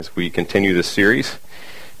As we continue this series,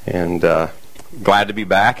 and glad to be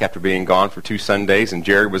back after being gone for 2 Sundays. And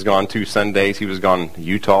Jared was gone 2 Sundays. He was gone to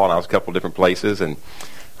Utah, and I was a couple different places. And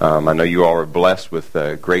I know you all are blessed with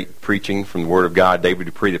great preaching from the Word of God. David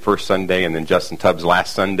Dupree the first Sunday, and then Justin Tubbs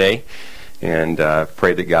last Sunday. And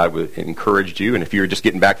pray that God would encourage you. And if you're just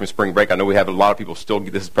getting back from spring break, I know we have a lot of people still.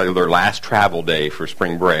 This is probably their last travel day for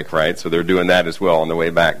spring break, right? So they're doing that as well on the way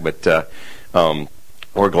back. But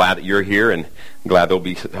we're glad that you're here, and glad they'll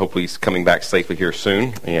be hopefully coming back safely here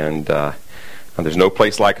soon. And there's no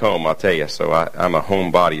place like home, I'll tell you. So I'm a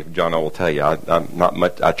homebody. John, I will tell you, I'm not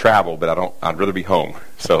much. I travel, but I'd rather be home.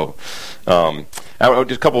 So just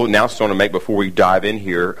a couple of announcements I want to make before we dive in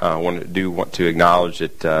here. I want to acknowledge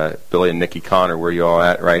that Billy and Nikki Connor, where you all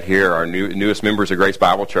at right here, our newest members of Grace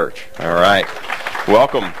Bible Church. All right,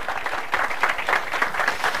 welcome.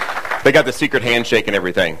 They got the secret handshake and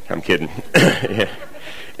everything. I'm kidding.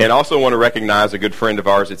 And also want to recognize a good friend of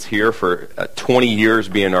ours that's here for 20 years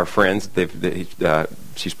being our friends.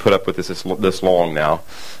 She's put up with us this long now.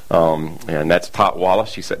 And that's Tot Wallace.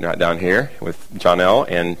 She's sitting right down here with Jonelle.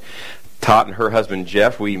 And Tot and her husband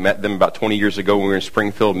Jeff, we met them about 20 years ago when we were in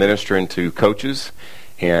Springfield ministering to coaches.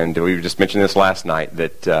 And we just mentioned this last night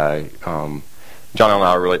that Jonelle and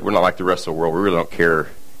I we're not like the rest of the world. We really don't care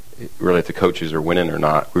really if the coaches are winning or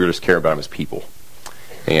not. We just care about them as people.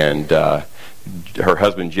 And her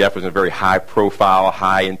husband Jeff was in a very high-profile,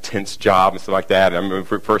 high-intense job and stuff like that. And I remember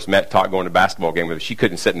when we first met, Tot going to a basketball game with her. She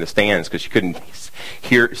couldn't sit in the stands because she couldn't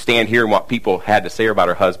stand hearing what people had to say about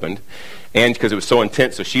her husband, and because it was so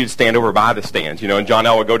intense, so she'd stand over by the stands, and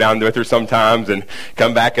Jonelle would go down with her sometimes and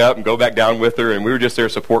come back up and go back down with her, and we were just there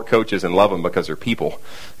to support coaches and love them because they're people.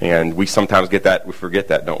 And we sometimes we forget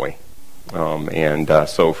that, don't we?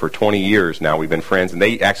 So for 20 years now we've been friends, and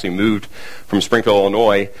they actually moved from Springfield,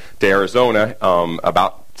 Illinois to Arizona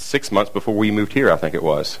about 6 months before we moved here, I think it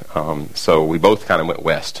was. So we both kind of went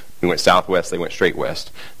west. We went southwest, they went straight west.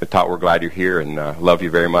 But Tot, we're glad you're here and love you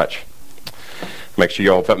very much. Make sure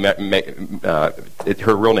you all her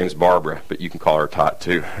real name's Barbara, but you can call her Tot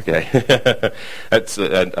too. Okay, that's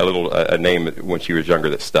a name when she was younger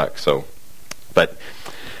that stuck.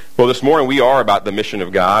 Well, this morning we are about the mission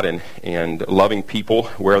of God and loving people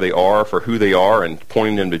where they are for who they are and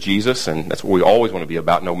pointing them to Jesus, and that's what we always want to be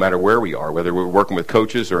about no matter where we are, whether we're working with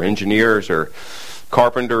coaches or engineers or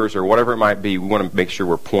carpenters or whatever it might be. We want to make sure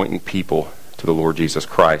we're pointing people to the Lord Jesus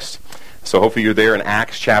Christ. So hopefully you're there in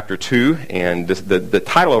Acts chapter 2, and the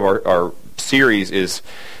title of our series is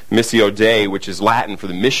Missio Dei, which is Latin for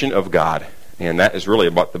the mission of God. And that is really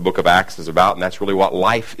what the book of Acts is about, and that's really what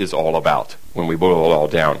life is all about when we boil it all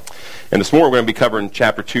down. And this morning we're going to be covering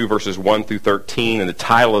chapter 2, verses 1 through 13, and the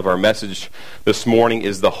title of our message this morning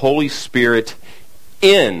is The Holy Spirit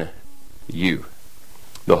in You.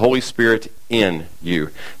 The Holy Spirit in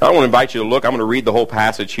you. Now, I want to invite you to look. I'm going to read the whole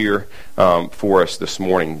passage here for us this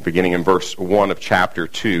morning, beginning in verse 1 of chapter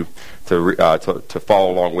 2, to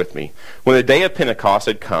follow along with me. When the day of Pentecost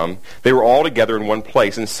had come, they were all together in one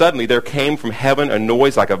place, and suddenly there came from heaven a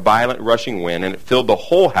noise like a violent rushing wind, and it filled the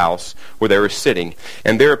whole house where they were sitting.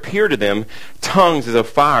 And there appeared to them tongues as of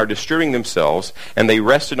fire distributing themselves, and they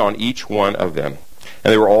rested on each one of them.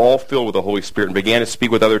 And they were all filled with the Holy Spirit and began to speak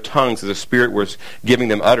with other tongues as the Spirit was giving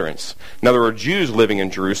them utterance. Now there were Jews living in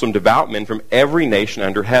Jerusalem, devout men from every nation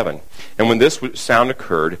under heaven. And when this sound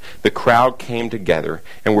occurred, the crowd came together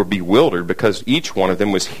and were bewildered because each one of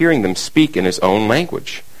them was hearing them speak in his own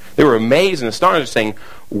language. They were amazed and astonished, saying,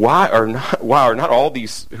 Why are not all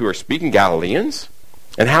these who are speaking Galileans?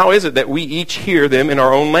 And how is it that we each hear them in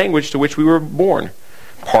our own language to which we were born?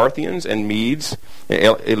 Parthians and Medes,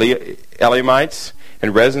 Elamites,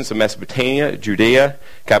 and residents of Mesopotamia, Judea,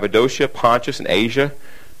 Cappadocia, Pontus, and Asia,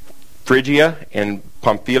 Phrygia and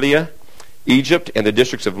Pamphylia, Egypt, and the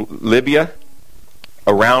districts of Libya,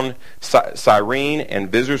 around Cyrene, and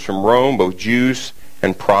visitors from Rome, both Jews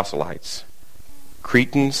and proselytes,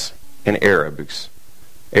 Cretans and Arabs.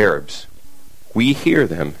 We hear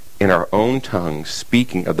them in our own tongues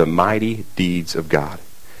speaking of the mighty deeds of God.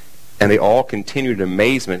 And they all continued in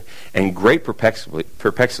amazement and great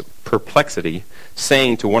perplexity,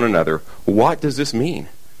 saying to one another, What does this mean?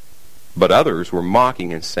 But others were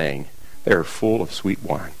mocking and saying, They are full of sweet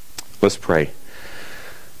wine. Let's pray.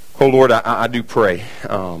 Oh Lord, I do pray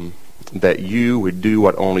that you would do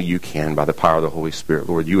what only you can by the power of the Holy Spirit.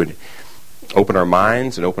 Lord, you would open our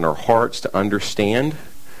minds and open our hearts to understand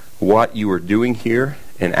what you are doing here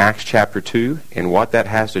in Acts chapter 2 and what that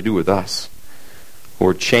has to do with us.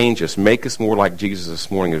 Lord, change us. Make us more like Jesus this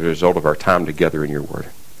morning as a result of our time together in your word.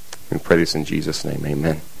 We pray this in Jesus' name.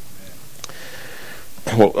 Amen.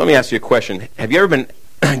 Well, let me ask you a question. Have you ever been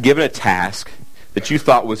given a task that you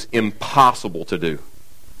thought was impossible to do?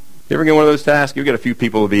 You ever get one of those tasks? You get a few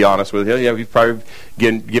people to be honest with you. Yeah, you've probably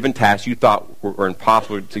given tasks you thought were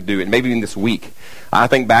impossible to do, and maybe even this week. I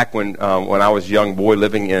think back when I was a young boy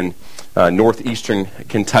living in northeastern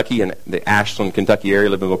Kentucky, in the Ashland, Kentucky area,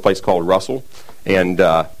 living in a place called Russell, and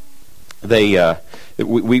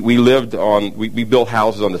we lived on, we built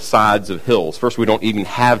houses on the sides of hills. First, we don't even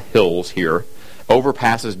have hills here.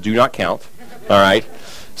 Overpasses do not count. All right,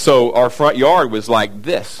 so our front yard was like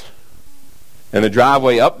this. And the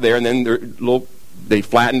driveway up there, and then they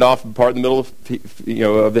flattened off part of the middle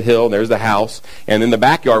of the hill, and there's the house. And then the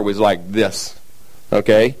backyard was like this,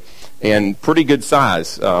 okay? And pretty good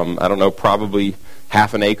size. I don't know, probably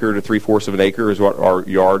half an acre to 3/4 of an acre is what our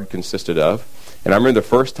yard consisted of. And I remember the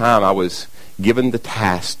first time I was given the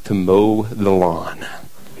task to mow the lawn.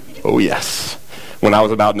 Oh, yes. When I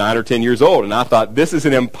was about 9 or 10 years old, and I thought, this is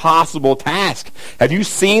an impossible task. Have you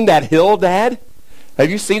seen that hill, Dad? Have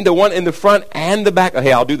you seen the one in the front and the back?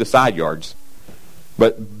 Hey, I'll do the side yards.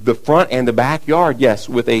 But the front and the backyard, yes,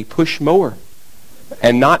 with a push mower.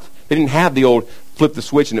 And they didn't have the old flip the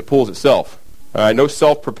switch and it pulls itself. No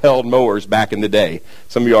self-propelled mowers back in the day.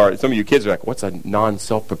 Some of you kids are like, what's a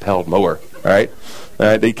non-self-propelled mower? All right?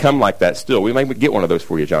 They come like that still. We might get one of those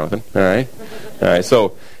for you, Jonathan. All right?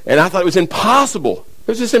 So, and I thought it was impossible. It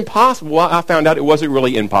was just impossible. Well, I found out it wasn't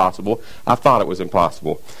really impossible. I thought it was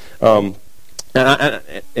impossible.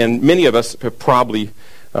 And many of us have probably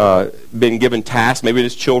been given tasks, maybe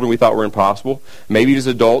as children we thought were impossible, maybe as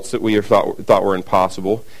adults that we thought were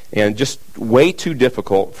impossible, and just way too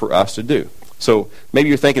difficult for us to do. So maybe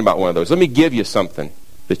you're thinking about one of those. Let me give you something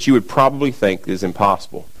that you would probably think is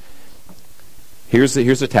impossible. Here's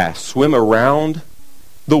the task. Swim around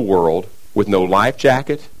the world with no life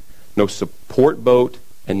jacket, no support boat,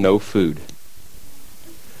 and no food.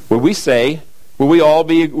 Would we all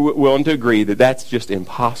be willing to agree that that's just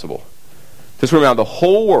impossible? To swim around the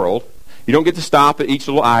whole world, you don't get to stop at each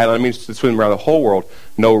little island. I mean, to swim around the whole world,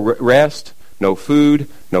 no rest, no food,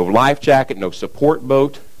 no life jacket, no support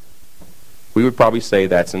boat. We would probably say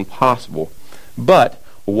that's impossible. But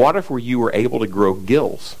what if you were able to grow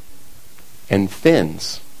gills and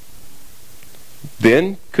fins?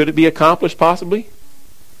 Then, could it be accomplished possibly?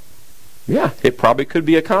 Yeah, it probably could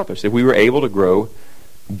be accomplished if we were able to grow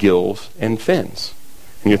gills and fins.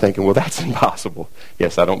 And you're thinking, well, that's impossible.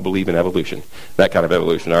 Yes, I don't believe in evolution. That kind of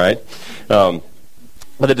evolution, all right?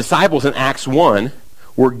 But the disciples in Acts 1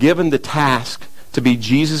 were given the task to be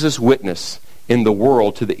Jesus' witness in the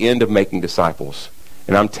world to the end of making disciples.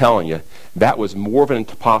 And I'm telling you, that was more of an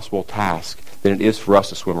impossible task than it is for us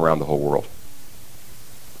to swim around the whole world.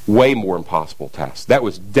 Way more impossible task. That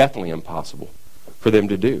was definitely impossible for them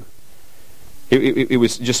to do. It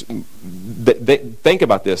was just, think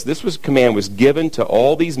about this. This command was given to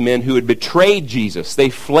all these men who had betrayed Jesus. They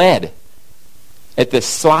fled. At the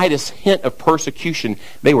slightest hint of persecution,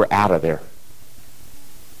 they were out of there.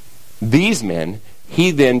 These men,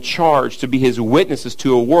 he then charged to be his witnesses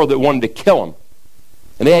to a world that wanted to kill him.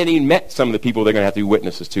 And they hadn't even met some of the people they're going to have to be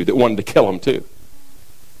witnesses to that wanted to kill him too.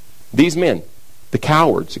 These men, the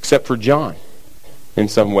cowards, except for John, in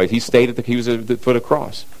some ways. He stayed he was at the foot of the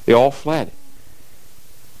cross. They all fled.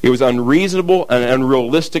 It was unreasonable and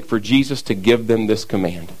unrealistic for Jesus to give them this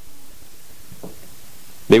command.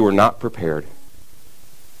 They were not prepared.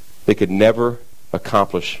 They could never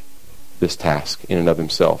accomplish this task in and of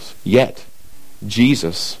themselves. Yet,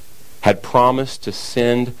 Jesus had promised to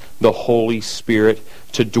send the Holy Spirit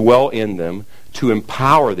to dwell in them, to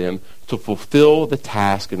empower them to fulfill the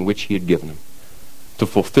task in which he had given them, to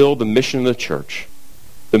fulfill the mission of the church,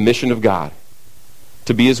 the mission of God,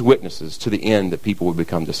 to be his witnesses to the end that people would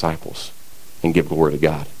become disciples and give glory to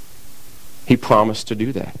God. He promised to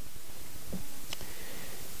do that.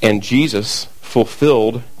 And Jesus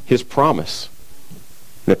fulfilled his promise.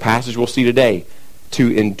 In the passage we'll see today, to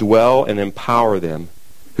indwell and empower them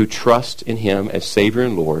who trust in him as Savior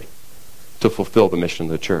and Lord to fulfill the mission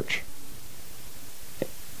of the church.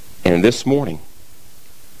 And this morning,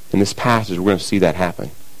 in this passage, we're going to see that happen.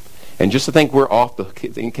 And just to think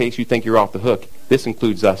in case you think you're off the hook, this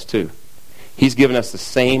includes us too. He's given us the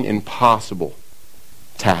same impossible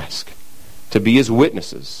task to be his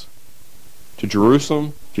witnesses to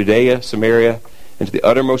Jerusalem, Judea, Samaria, and to the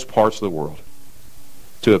uttermost parts of the world,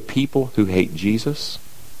 to a people who hate Jesus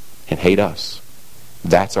and hate us.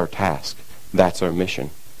 That's our task. That's our mission.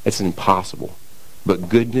 It's impossible. But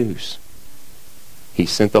good news. He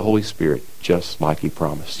sent the Holy Spirit just like he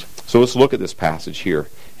promised. So let's look at this passage here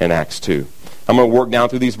in Acts 2. I'm going to work down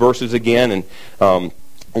through these verses again, and at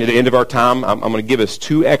the end of our time, I'm going to give us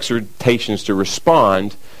 2 exhortations to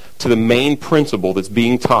respond to the main principle that's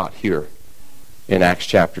being taught here in Acts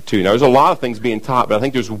chapter 2. Now, there's a lot of things being taught, but I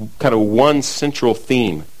think there's kind of one central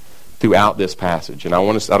theme throughout this passage, and I don't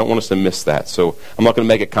want us to miss that. So I'm not going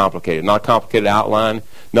to make it complicated. Not a complicated outline,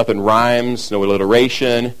 nothing rhymes, no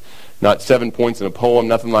alliteration, not 7 points in a poem,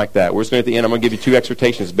 nothing like that. We're just going to, at the end, I'm going to give you two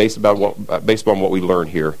exhortations based upon what we learn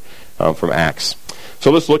here from Acts. So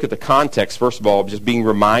let's look at the context, first of all, just being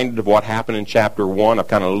reminded of what happened in chapter 1. I've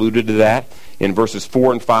kind of alluded to that. In verses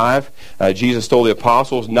 4 and 5, Jesus told the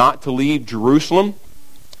apostles not to leave Jerusalem,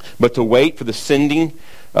 but to wait for the sending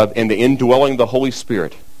and the indwelling of the Holy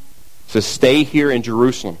Spirit. So stay here in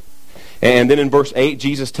Jerusalem. And then in verse 8,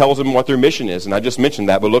 Jesus tells them what their mission is. And I just mentioned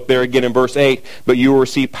that, but look there again in verse 8. But you will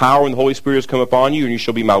receive power when the Holy Spirit has come upon you, and you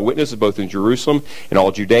shall be my witnesses both in Jerusalem and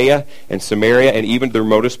all Judea and Samaria and even to the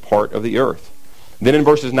remotest part of the earth. Then in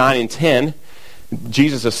verses 9 and 10,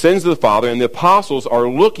 Jesus ascends to the Father, and the apostles are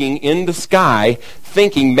looking in the sky,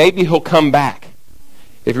 thinking maybe he'll come back.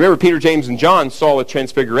 If you remember, Peter, James, and John saw the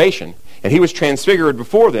transfiguration, and he was transfigured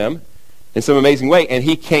before them in some amazing way, and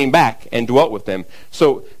he came back and dwelt with them.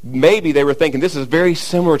 So maybe they were thinking this is very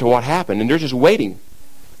similar to what happened, and they're just waiting.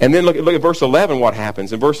 And then look at verse 11, what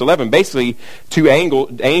happens. In verse 11, basically, two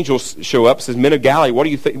angels show up, says, Men of Galilee,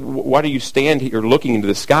 why do you stand here looking into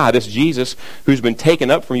the sky? This Jesus, who's been taken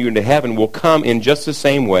up from you into heaven, will come in just the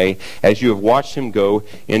same way as you have watched him go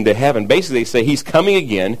into heaven. Basically, they say he's coming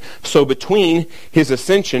again, so between his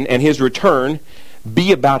ascension and his return,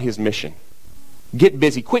 be about his mission. Get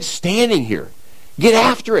busy. Quit standing here. Get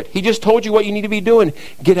after it. He just told you what you need to be doing.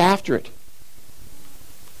 Get after it.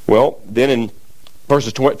 Well, then in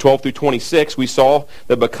verses 12 through 26, we saw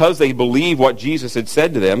that because they believed what Jesus had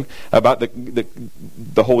said to them about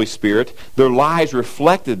the Holy Spirit, their lives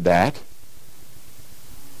reflected that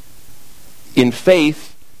in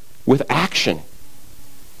faith with action.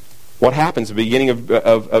 What happens at the beginning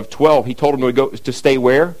of 12? He told them to stay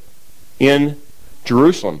where? In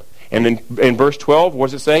Jerusalem. And in verse 12,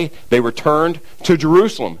 what does it say? They returned to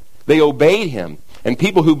Jerusalem. They obeyed him. And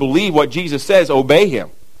people who believe what Jesus says obey him.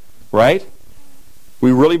 Right?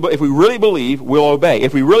 If we really believe, we'll obey.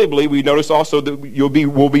 If we really believe, we notice also that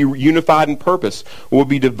we'll be unified in purpose. We'll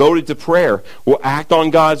be devoted to prayer. We'll act on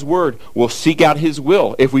God's word. We'll seek out his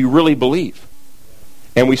will if we really believe.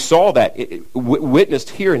 And we saw that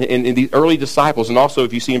witnessed here in the early disciples. And also,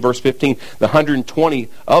 if you see in verse 15, the 120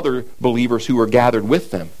 other believers who were gathered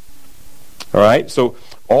with them. All right? So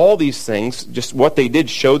all these things, just what they did,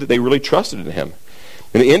 showed that they really trusted in him.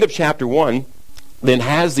 In the end of chapter 1, then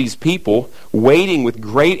has these people waiting with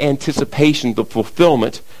great anticipation the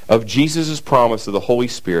fulfillment of Jesus' promise of the Holy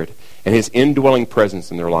Spirit and his indwelling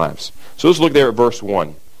presence in their lives. So let's look there at verse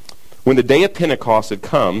 1. When the day of Pentecost had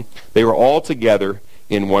come, they were all together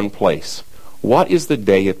in one place. What is the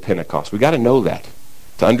day of Pentecost? We've got to know that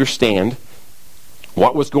to understand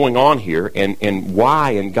what was going on here and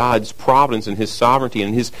why in God's providence and his sovereignty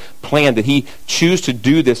and his plan did he choose to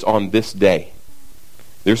do this on this day.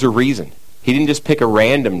 There's a reason. He didn't just pick a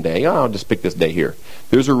random day. Oh, I'll just pick this day here.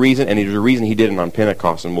 There's a reason, and there's a reason he did it on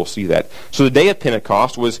Pentecost, and we'll see that. So the day of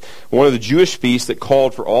Pentecost was one of the Jewish feasts that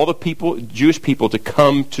called for all the Jewish people to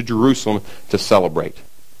come to Jerusalem to celebrate.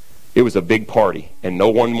 It was a big party, and no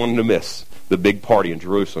one wanted to miss the big party in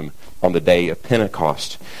Jerusalem on the day of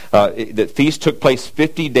Pentecost. The feast took place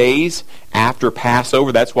 50 days after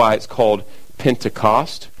Passover. That's why it's called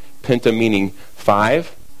Pentecost. Penta meaning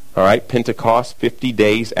 5. All right, Pentecost, 50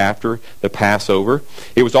 days after the Passover.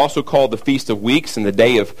 It was also called the Feast of Weeks and the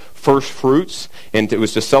Day of First Fruits. And it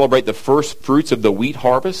was to celebrate the first fruits of the wheat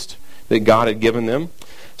harvest that God had given them.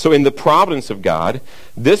 So in the providence of God,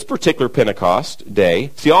 this particular Pentecost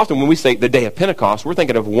day, see, often when we say the day of Pentecost, we're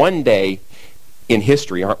thinking of one day in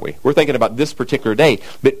history, aren't we? We're thinking about this particular day.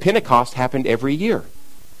 But Pentecost happened every year.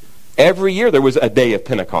 Every year there was a day of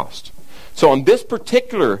Pentecost. So on this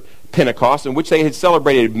particular Pentecost, in which they had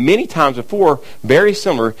celebrated many times before, very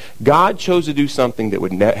similar, God chose to do something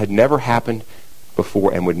that had never happened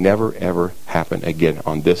before and would never, ever happen again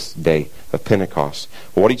on this day of Pentecost.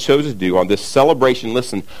 Well, what he chose to do on this celebration,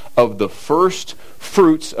 listen, of the first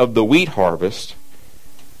fruits of the wheat harvest,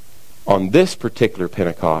 on this particular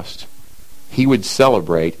Pentecost, he would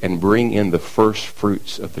celebrate and bring in the first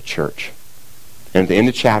fruits of the church. And at the end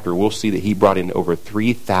of the chapter, we'll see that he brought in over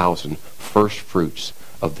 3,000 first fruits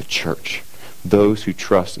of the church, those who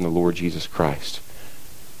trust in the Lord Jesus Christ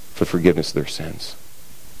for forgiveness of their sins.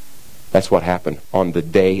 That's what happened on the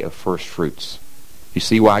day of first fruits. You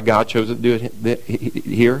see why God chose to do it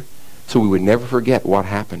here? So we would never forget what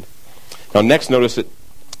happened. Now next, notice that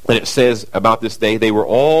it says about this day, they were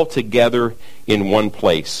all together in one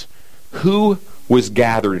place. Who was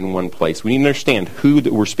gathered in one place. We need to understand who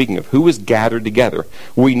that we're speaking of. Who was gathered together?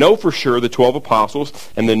 We know for sure the 12 apostles,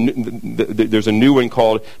 and there's a new one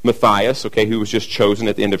called Matthias, okay, who was just chosen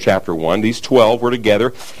at the end of chapter 1. These 12 were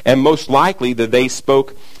together, and most likely that they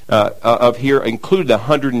spoke of here included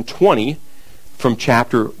 120 from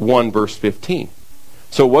chapter 1, verse 15.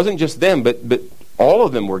 So it wasn't just them, but all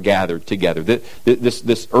of them were gathered together.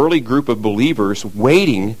 This early group of believers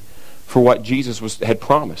waiting for what Jesus had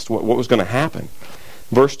promised, what was going to happen.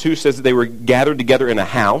 Verse 2 says that they were gathered together in a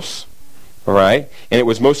house, all right? And it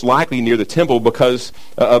was most likely near the temple because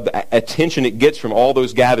of the attention it gets from all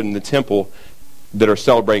those gathered in the temple that are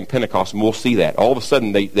celebrating Pentecost. And we'll see that. All of a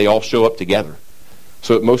sudden, they all show up together.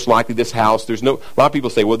 So most likely this house, a lot of people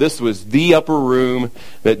say, well, this was the upper room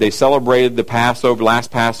that they celebrated the Passover,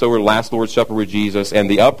 last Lord's Supper with Jesus, and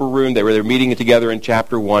the upper room, they were meeting together in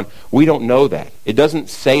chapter 1. We don't know that. It doesn't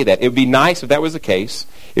say that. It would be nice if that was the case.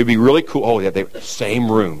 It would be really cool. Oh, yeah, they were the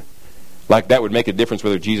same room. Like that would make a difference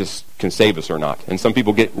whether Jesus can save us or not. And some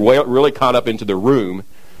people get really caught up into the room,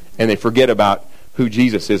 and they forget about who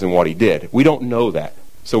Jesus is and what he did. We don't know that.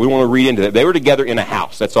 So we want to read into that. They were together in a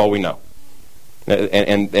house. That's all we know.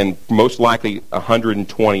 And most likely about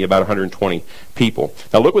 120 people.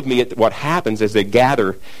 Now look with me at what happens as they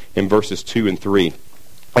gather in verses 2 and 3.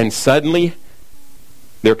 And suddenly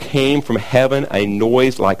there came from heaven a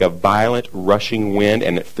noise like a violent rushing wind,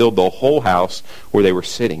 and it filled the whole house where they were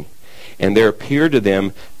sitting. And there appeared to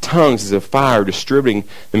them tongues as of fire distributing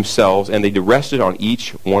themselves, and they rested on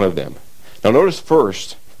each one of them. Now notice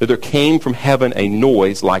first that there came from heaven a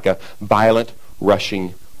noise like a violent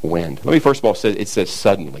rushing wind. Let me first of all say it says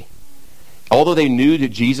suddenly. Although they knew that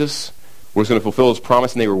Jesus was going to fulfill his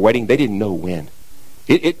promise and they were waiting, they didn't know when.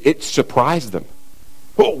 It surprised them.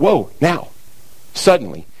 Whoa, now,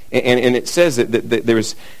 suddenly. And it says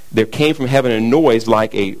that there came from heaven a noise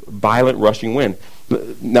like a violent rushing wind.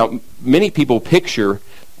 Now, many people picture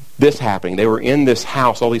this happening. They were in this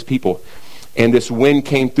house, all these people, and this wind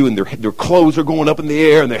came through, and their clothes are going up in the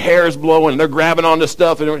air, and their hair is blowing, and they're grabbing onto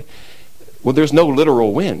stuff. Well, there's no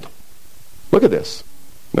literal wind. Look at this.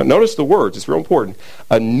 Now, notice the words. It's real important.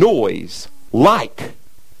 A noise like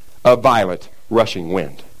a violent rushing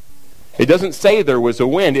wind. It doesn't say there was a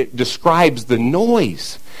wind. It describes the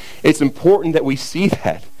noise. It's important that we see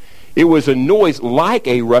that. It was a noise like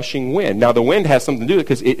a rushing wind. Now, the wind has something to do with it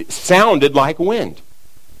because it sounded like wind.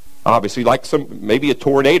 Obviously, like maybe a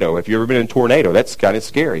tornado. If you've ever been in a tornado, that's kind of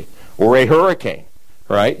scary. Or a hurricane,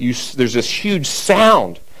 right? There's this huge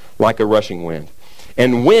sound like a rushing wind.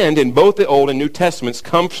 And wind in both the Old and New Testaments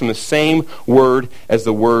comes from the same word as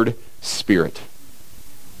the word spirit.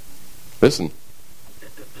 Listen.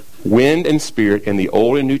 Wind and spirit in the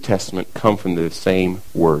Old and New Testament come from the same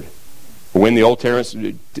word. Wind in the Old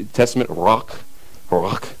Testament, rock.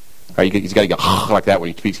 Right, he's got to go like that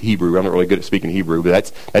when he speaks Hebrew. I'm not really good at speaking Hebrew,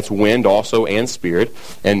 but that's wind also and spirit.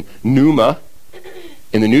 And pneuma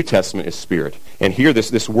in the New Testament is spirit. And here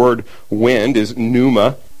this word wind is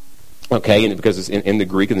pneuma. Okay, and because it's in the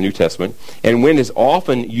Greek in the New Testament. And wind is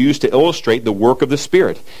often used to illustrate the work of the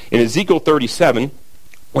Spirit. In Ezekiel 37,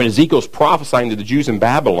 when Ezekiel's prophesying to the Jews in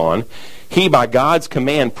Babylon, he, by God's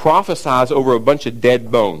command, prophesies over a bunch of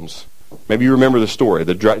dead bones. Maybe you remember the story,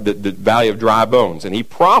 the valley of dry bones. And he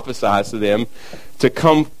prophesies to them to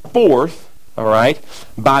come forth, all right,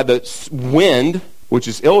 by the wind, which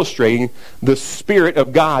is illustrating the Spirit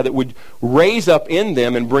of God that would raise up in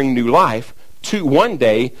them and bring new life to one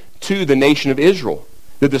day to the nation of Israel,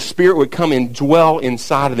 that the Spirit would come and dwell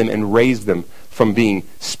inside of them and raise them from being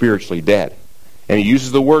spiritually dead. And he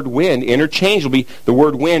uses the word wind interchangeably, the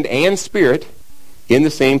word wind and spirit, in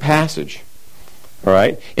the same passage. All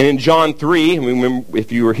right? And in John 3, remember,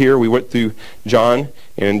 if you were here, we went through John.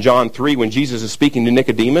 And in John 3, when Jesus is speaking to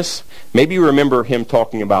Nicodemus, maybe you remember him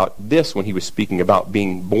talking about this when he was speaking about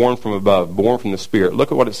being born from above, born from the Spirit.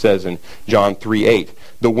 Look at what it says in John 3:8.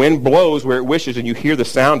 The wind blows where it wishes, and you hear the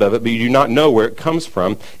sound of it, but you do not know where it comes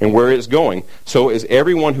from and where it is going. So is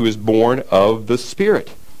everyone who is born of the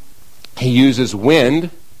Spirit. He uses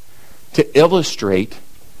wind to illustrate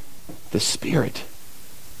the Spirit.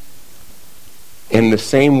 In the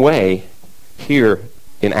same way, here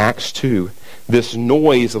in Acts 2, this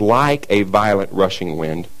noise like a violent rushing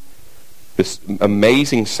wind, this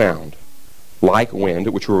amazing sound like wind,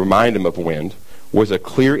 which will remind him of wind, was a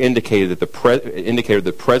clear indicator that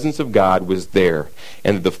the presence of God was there,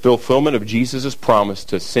 and that the fulfillment of Jesus' promise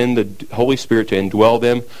to send the Holy Spirit to indwell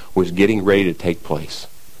them was getting ready to take place.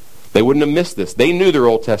 They wouldn't have missed this. They knew their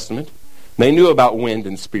Old Testament. They knew about wind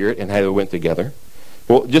and spirit and how they went together.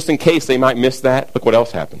 Well, just in case they might miss that, look what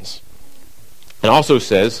else happens. It also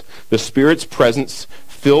says, the Spirit's presence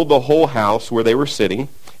filled the whole house where they were sitting,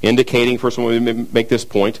 indicating, first of all, let me make this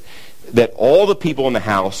point, that all the people in the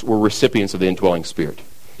house were recipients of the indwelling Spirit.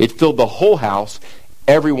 It filled the whole house,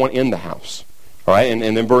 everyone in the house. All right,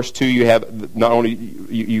 and then verse 2, you have not only,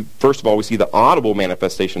 you first of all, we see the audible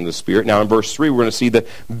manifestation of the Spirit. Now in verse 3, we're going to see the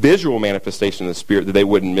visual manifestation of the Spirit that they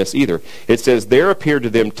wouldn't miss either. It says, there appeared to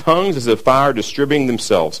them tongues as of fire distributing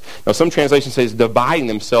themselves. Now some translation says dividing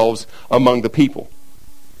themselves among the people.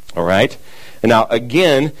 All right? And now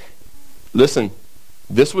again, listen,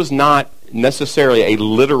 this was not necessarily a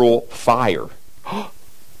literal fire.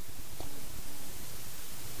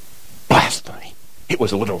 Blasphemy. It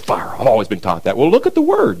was a literal fire. I've always been taught that. Well, look at the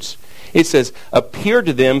words. It says, appeared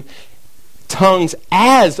to them tongues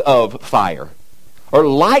as of fire, or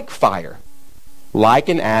like fire. Like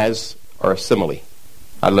and as are a simile.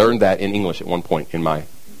 I learned that in English at one point in my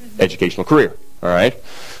educational career. All right?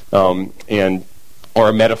 Or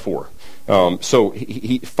a metaphor. So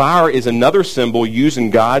fire is another symbol used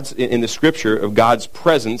in the Scripture of God's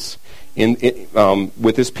presence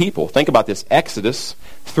with His people. Think about this. Exodus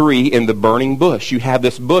 3, in the burning bush. You have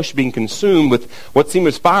this bush being consumed with what seemed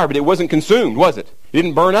as fire, but it wasn't consumed, was it? It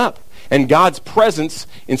didn't burn up. And God's presence,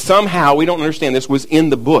 and somehow, we don't understand this, was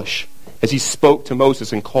in the bush as He spoke to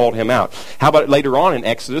Moses and called him out. How about later on in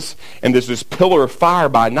Exodus, and there's this pillar of fire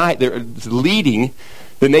by night that's leading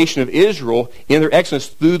the nation of Israel in their exodus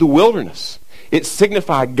through the wilderness. It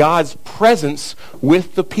signified God's presence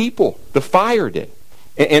with the people. The fire did.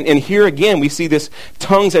 And here again, we see this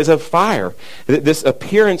tongues as of fire. This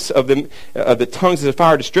appearance of the tongues as of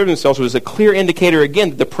fire distributing themselves was a clear indicator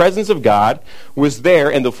again that the presence of God was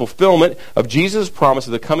there, and the fulfillment of Jesus' promise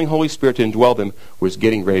of the coming Holy Spirit to indwell them was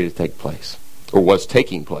getting ready to take place, or was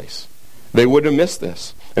taking place. They wouldn't have missed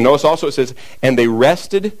this. And notice also it says, and they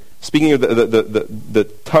rested, speaking of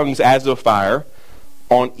the tongues as of fire,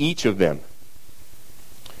 on each of them.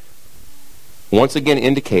 Once again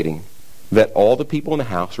indicating that all the people in the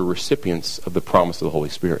house were recipients of the promise of the Holy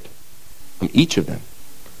Spirit. Each of them.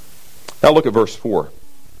 Now look at verse 4.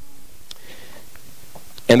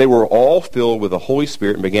 And they were all filled with the Holy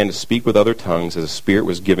Spirit and began to speak with other tongues as the Spirit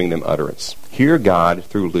was giving them utterance. Here God,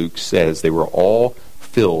 through Luke, says they were all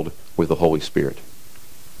filled with the Holy Spirit.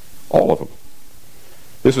 All of them.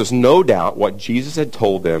 This was no doubt what Jesus had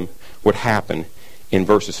told them would happen in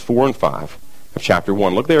verses 4 and 5 of chapter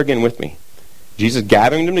 1. Look there again with me. Jesus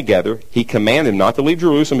gathering them together, He commanded them not to leave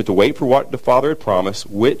Jerusalem, but to wait for what the Father had promised,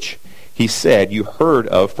 which He said, you heard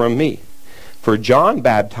of from me. For John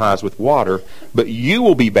baptized with water, but you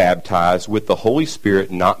will be baptized with the Holy Spirit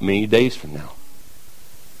not many days from now.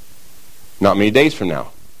 Not many days from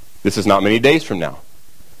now. This is not many days from now.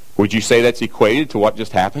 Would you say that's equated to what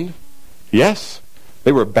just happened? Yes.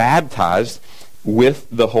 They were baptized with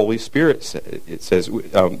the Holy Spirit. It says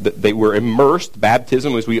that they were immersed.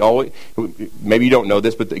 Baptism, as we always, maybe you don't know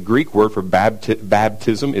this, but the Greek word for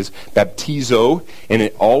baptism is baptizo, and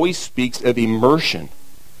it always speaks of immersion.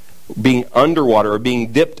 Being underwater or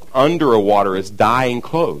being dipped under a water as dying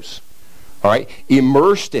clothes. All right?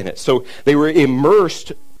 Immersed in it. So they were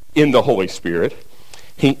immersed in the Holy Spirit.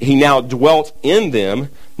 He now dwelt in them,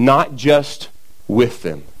 not just with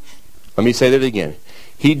them. Let me say that again.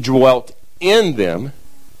 He dwelt in them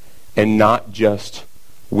and not just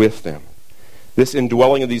with them. This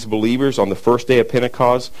indwelling of these believers on the first day of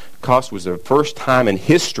Pentecost was the first time in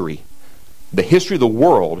history, the history of the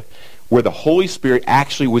world, where the Holy Spirit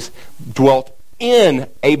actually was dwelt in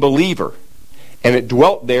a believer. And it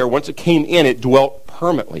dwelt there. Once it came in, it dwelt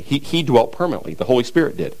permanently. He dwelt permanently. The Holy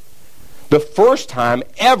Spirit did. The first time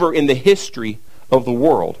ever in the history of the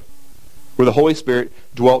world where the Holy Spirit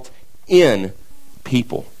dwelt in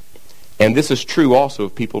people. And this is true also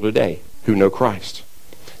of people today who know Christ.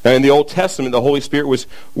 Now in the Old Testament, the Holy Spirit was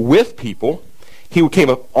with people. He came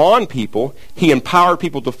up on people. He empowered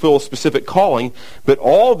people to fill a specific calling. But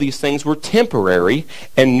all these things were temporary,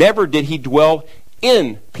 and never did He dwell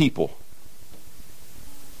in people.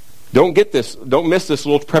 Don't get this. Don't miss this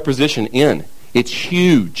little preposition, in. It's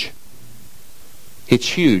huge. It's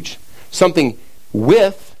huge. Something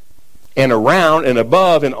with and around and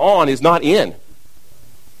above and on is not in.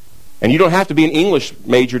 And you don't have to be an English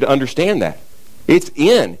major to understand that. It's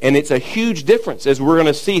in, and it's a huge difference, as we're going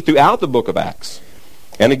to see throughout the book of Acts.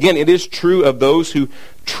 And again, it is true of those who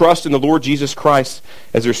trust in the Lord Jesus Christ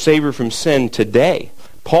as their Savior from sin today.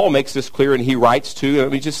 Paul makes this clear, and he writes to,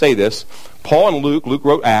 let me just say this, Paul and Luke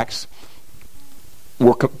wrote Acts,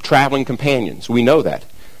 were traveling companions. We know that.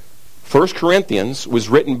 1 Corinthians was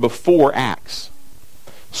written before Acts.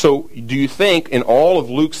 So do you think in all of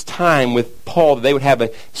Luke's time with Paul that they would have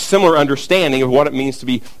a similar understanding of what it means to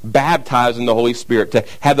be baptized in the Holy Spirit, to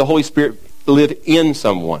have the Holy Spirit live in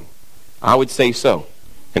someone? I would say so.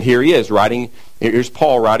 And here he is writing, here's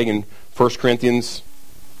Paul writing in 1 Corinthians,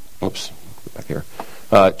 back here,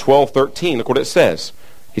 12:13. Look what it says.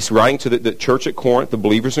 He's writing to the church at Corinth, the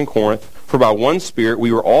believers in Corinth. For by one Spirit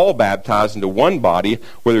we were all baptized into one body,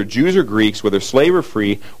 whether Jews or Greeks, whether slave or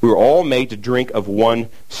free, we were all made to drink of one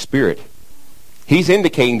Spirit. He's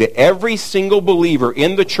indicating that every single believer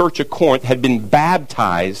in the church at Corinth had been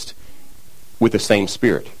baptized with the same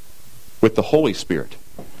Spirit, with the Holy Spirit,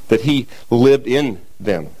 that he lived in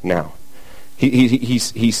them now.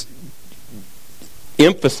 He's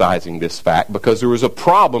emphasizing this fact because there was a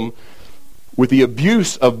problem with the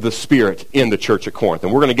abuse of the Spirit in the church at Corinth.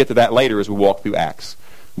 And we're going to get to that later as we walk through Acts.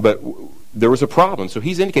 But there was a problem. So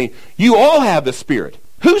he's indicating, you all have the Spirit.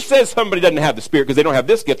 Who says somebody doesn't have the Spirit because they don't have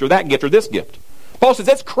this gift or that gift or this gift? Paul says,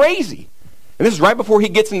 that's crazy. And this is right before he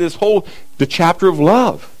gets into the chapter of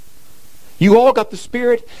love. You all got the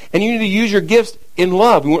Spirit, and you need to use your gifts in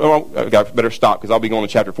love. I better stop because I'll be going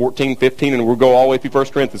to chapter 14, 15, and we'll go all the way through 1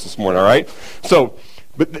 Corinthians this morning, all right? So,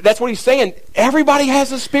 but that's what he's saying. Everybody has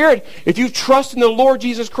the Spirit. If you trust in the Lord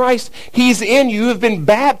Jesus Christ, he's in you. You have been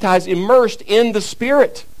baptized, immersed in the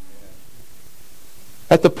Spirit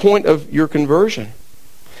at the point of your conversion.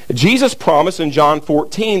 Jesus promised in John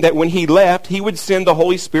 14 that when he left, he would send the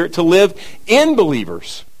Holy Spirit to live in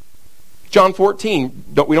believers. John 14,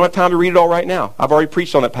 we don't have time to read it all right now. I've already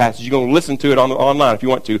preached on that passage. You're going to listen to it online if you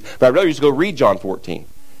want to. But I'd rather just go read John 14.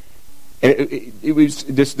 And it was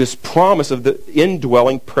this promise of the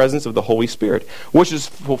indwelling presence of the Holy Spirit, which is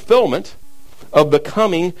fulfillment of the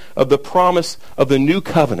coming of the promise of the new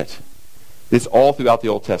covenant. It's all throughout the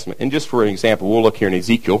Old Testament. And just for an example, we'll look here in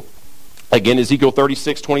Ezekiel. Again, Ezekiel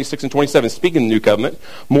 36, 26, and 27, speaking of the new covenant.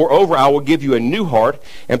 Moreover, I will give you a new heart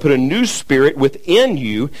and put a new spirit within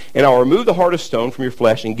you, and I will remove the heart of stone from your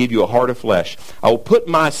flesh and give you a heart of flesh. I will put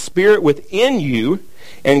my spirit within you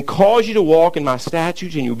and cause you to walk in my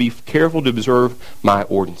statutes, and you'll be careful to observe my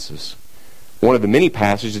ordinances. One of the many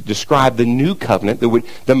passages that describe the new covenant that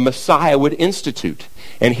the Messiah would institute.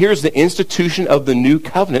 And here's the institution of the new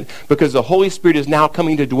covenant because the Holy Spirit is now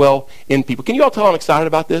coming to dwell in people. Can you all tell I'm excited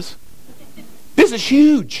about this? This is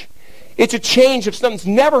huge. It's a change of something that's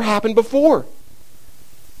never happened before.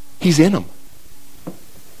 He's in them.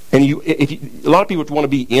 And a lot of people want to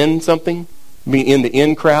be in something, be in the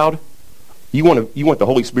in crowd. You want the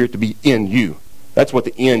Holy Spirit to be in you. That's what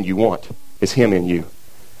the in you want, is him in you.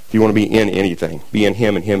 If you want to be in anything, be in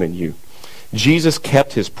him and him in you. Jesus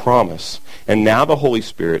kept his promise, and now the Holy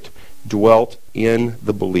Spirit dwelt in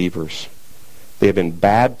the believers. They have been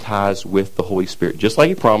baptized with the Holy Spirit, just like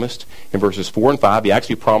he promised in verses 4 and 5. He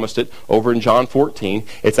actually promised it over in John 14.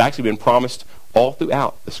 It's actually been promised all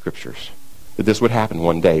throughout the Scriptures that this would happen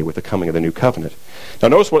one day with the coming of the new covenant. Now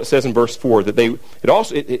notice what it says in verse 4, that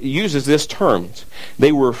it uses this term.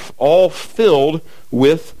 They were all filled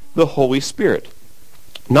with the Holy Spirit.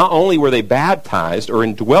 Not only were they baptized or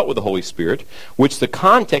indwelt with the Holy Spirit, which the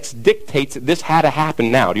context dictates that this had to happen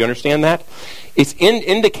now. Do you understand that? It's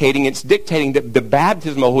it's dictating that the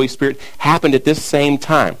baptism of the Holy Spirit happened at this same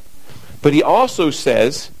time. But he also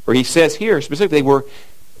says, or he says here specifically,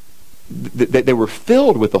 they were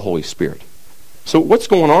filled with the Holy Spirit. So what's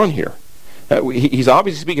going on here? He's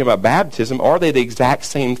obviously speaking about baptism. Are they the exact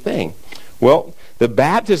same thing? Well, the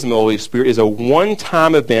baptism of the Holy Spirit is a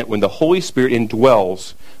one-time event when the Holy Spirit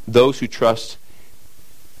indwells those who trust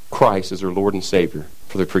Christ as their Lord and Savior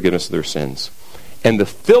for the forgiveness of their sins. And the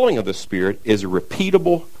filling of the Spirit is a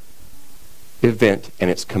repeatable event, and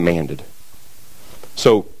it's commanded.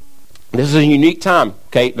 So, this is a unique time.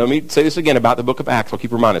 Okay, let me say this again about the book of Acts. I'll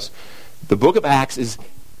keep reminding us. The book of Acts is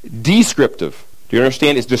descriptive. Do you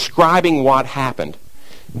understand? It's describing what happened.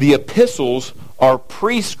 The epistles are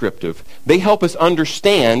prescriptive. They help us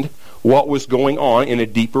understand what was going on in a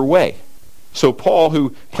deeper way. So Paul, who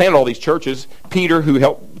planted all these churches, Peter, who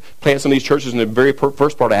helped plant some of these churches in the very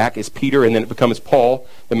first part of Acts, is Peter, and then it becomes Paul,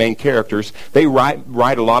 the main characters. They write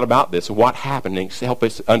a lot about this, what happened, and help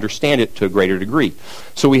us understand it to a greater degree.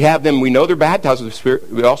 So we have them, we know they're baptized with the Spirit.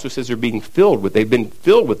 It also says they've been filled with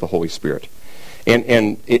the Holy Spirit.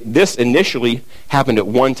 And this initially happened at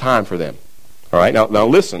one time for them. All right, now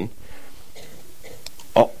listen.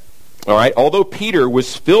 All right, although Peter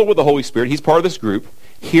was filled with the Holy Spirit, he's part of this group.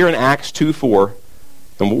 Here in Acts 2:4,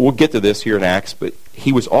 and we'll get to this here in Acts, but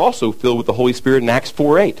he was also filled with the Holy Spirit in Acts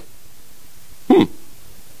 4:8.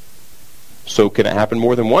 So can it happen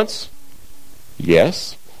more than once?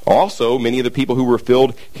 Yes. Also, many of the people who were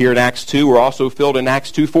filled here in Acts 2 were also filled in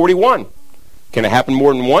Acts 2:41. Can it happen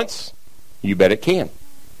more than once? You bet it can.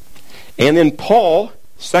 And then Paul,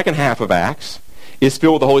 second half of Acts, is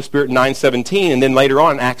filled with the Holy Spirit in 9:17, and then later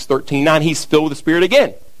on in Acts 13:9, he's filled with the Spirit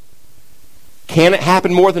again. Can it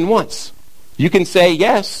happen more than once? You can say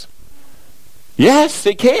yes. Yes,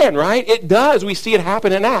 it can, right? It does. We see it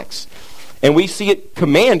happen in Acts. And we see it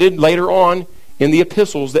commanded later on in the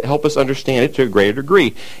epistles that help us understand it to a greater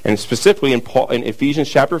degree. And specifically in Ephesians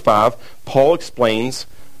chapter 5, Paul explains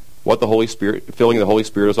what the Holy Spirit, filling the Holy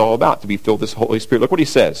Spirit is all about, to be filled with this Holy Spirit. Look what he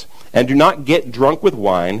says. And do not get drunk with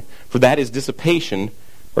wine, for that is dissipation,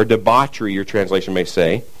 or debauchery, your translation may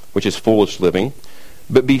say, which is foolish living,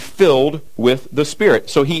 but be filled with the Spirit.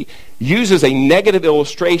 So he uses a negative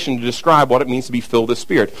illustration to describe what it means to be filled with the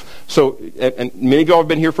Spirit. So, and many of y'all have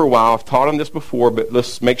been here for a while. I've taught on this before, but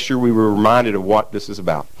let's make sure we were reminded of what this is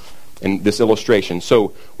about in this illustration.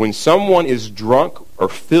 So when someone is drunk or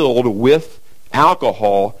filled with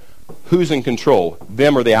alcohol, who's in control?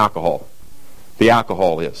 Them or the alcohol? The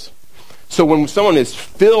alcohol is. So when someone is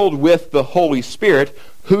filled with the Holy Spirit,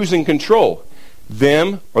 who's in control?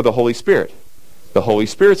 Them or the Holy Spirit? The Holy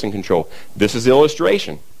Spirit's in control. This is the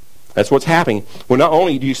illustration. That's what's happening. Well, not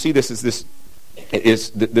only do you see this as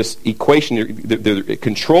this equation, they're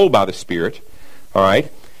controlled by the Spirit, all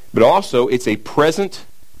right, but also it's a present,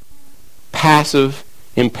 passive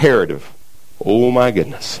imperative. Oh my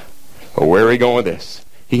goodness. Well, where are we going with this?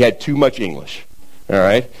 He had too much English. All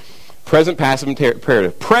right? Present, passive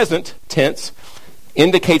imperative. Present tense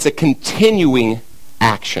indicates a continuing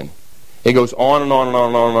action. It goes on and on and on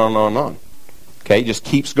and on and on and on and on. Okay, it just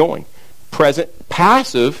keeps going. Present,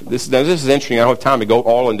 passive, this is interesting. I don't have time to go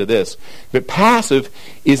all into this. But passive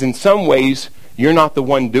is in some ways, you're not the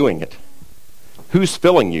one doing it. Who's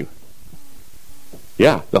filling you?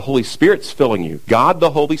 Yeah, the Holy Spirit's filling you. God,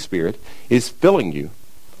 the Holy Spirit, is filling you.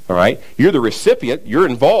 All right? You're the recipient. You're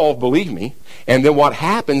involved, believe me. And then what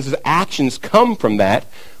happens is actions come from that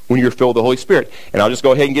when you're filled with the Holy Spirit. And I'll just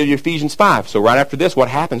go ahead and give you Ephesians 5. So right after this, what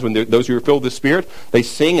happens when those who are filled with the Spirit, they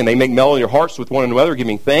sing and they make melody in their hearts with one another,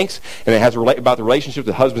 giving thanks. And it has about the relationship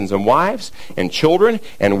with husbands and wives and children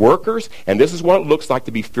and workers. And this is what it looks like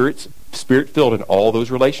to be Spirit-filled in all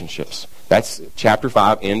those relationships. That's chapter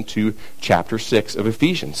 5 into chapter 6 of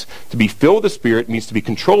Ephesians. To be filled with the Spirit means to be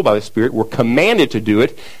controlled by the Spirit. We're commanded to do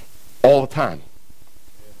it all the time.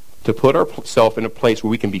 To put ourselves in a place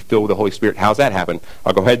where we can be filled with the Holy Spirit. How's that happen?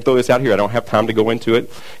 I'll go ahead and throw this out here. I don't have time to go into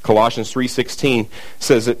it. Colossians 3:16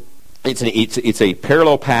 says that it's a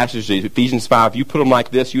parallel passage to Ephesians 5. You put them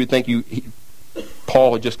like this, you would think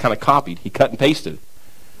Paul had just kind of copied. He cut and pasted.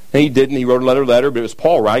 And he didn't. He wrote another letter, but it was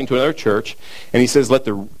Paul writing to another church. And he says, let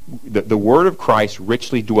the word of Christ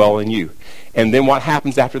richly dwell in you. And then what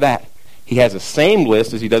happens after that? He has the same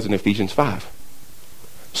list as he does in Ephesians 5.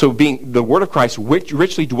 So being the word of Christ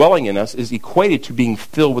richly dwelling in us is equated to being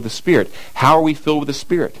filled with the Spirit. How are we filled with the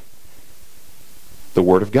Spirit? The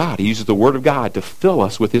Word of God. He uses the Word of God to fill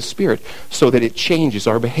us with His Spirit so that it changes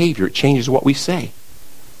our behavior. It changes what we say.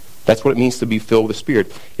 That's what it means to be filled with the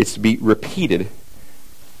Spirit. It's to be repeated,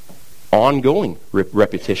 ongoing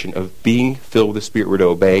repetition of being filled with the Spirit. We're to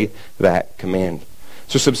obey that command.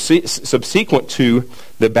 So subsequent to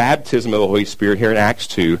the baptism of the Holy Spirit here in Acts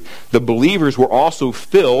 2, the believers were also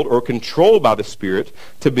filled or controlled by the Spirit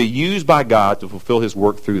to be used by God to fulfill His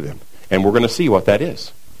work through them. And we're going to see what that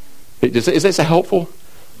is. Is this helpful?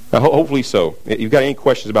 Hopefully so. If you've got any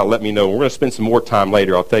questions about it, let me know. We're going to spend some more time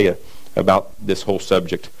later. I'll tell you about this whole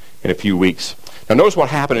subject in a few weeks. Now notice what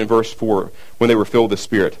happened in verse 4 when they were filled with the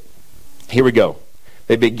Spirit. Here we go.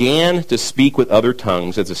 They began to speak with other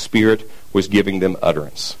tongues as the Spirit was giving them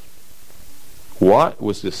utterance. What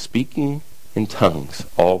was this speaking in tongues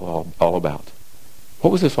all about?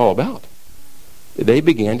 What was this all about? They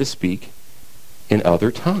began to speak in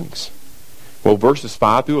other tongues. Well, verses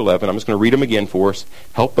 5 through 11, I'm just going to read them again for us.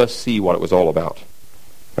 Help us see what it was all about.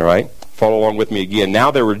 All right? Follow along with me again.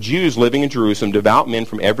 Now there were Jews living in Jerusalem, devout men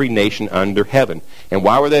from every nation under heaven. And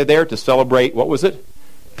why were they there? To celebrate, what was it?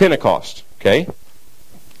 Pentecost. Okay?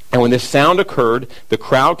 And when this sound occurred, the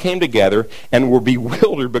crowd came together and were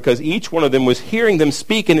bewildered because each one of them was hearing them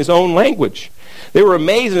speak in his own language. They were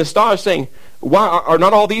amazed and astonished, saying, "Why are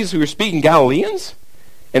not all these who are speaking Galileans?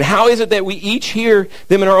 And how is it that we each hear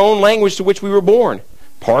them in our own language to which we were born?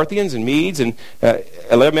 Parthians and Medes and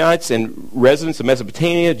Elamites and residents of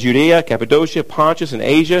Mesopotamia, Judea, Cappadocia, Pontus and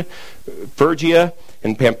Asia, Phrygia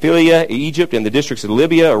and Pamphylia, Egypt, and the districts of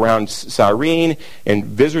Libya around Cyrene, and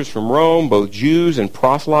visitors from Rome, both Jews and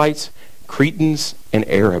proselytes, Cretans and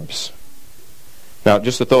Arabs." Now,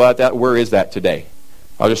 just to throw out that, where is that today?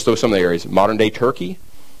 I'll just throw some of the areas. Modern-day Turkey,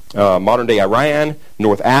 modern-day Iran,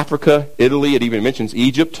 North Africa, Italy. It even mentions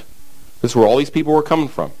Egypt. This is where all these people were coming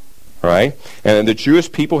from. All right? And the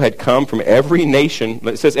Jewish people had come from every nation.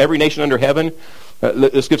 It says every nation under heaven.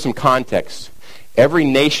 Let's give some context. Every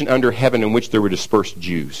nation under heaven in which there were dispersed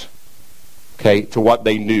Jews, okay, to what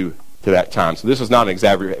they knew to that time. So this is not an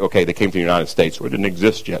exaggeration. Okay, they came to the United States, so it didn't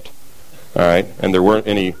exist yet. All right, and there weren't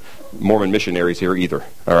any Mormon missionaries here either.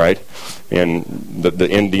 All right, and the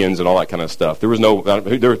Indians and all that kind of stuff. There was no.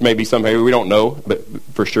 There may be some we don't know, but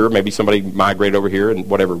for sure, maybe somebody migrated over here and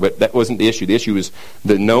whatever. But that wasn't the issue. The issue is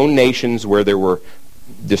the known nations where there were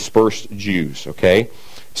dispersed Jews. Okay,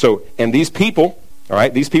 so and these people, all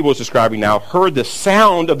right, these people is describing now heard the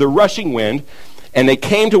sound of the rushing wind. And they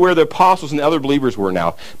came to where the apostles and the other believers were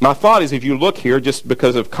now. My thought is, if you look here, just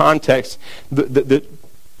because of context, the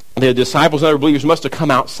disciples and other believers must have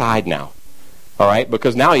come outside now. All right?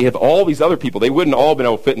 Because now you have all these other people. They wouldn't all been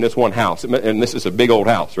able to fit in this one house. And this is a big old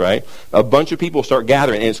house, right? A bunch of people start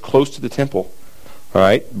gathering, and it's close to the temple. All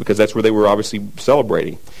right? Because that's where they were obviously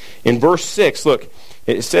celebrating. In verse 6, look,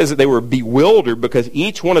 it says that they were bewildered because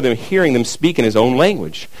each one of them hearing them speak in his own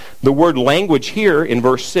language. The word language here in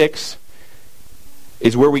verse 6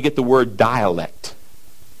 is where we get the word dialect,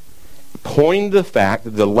 pointing to the fact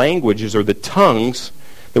that the languages or the tongues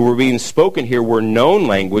that were being spoken here were known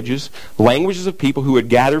languages, languages of people who had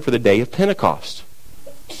gathered for the day of Pentecost.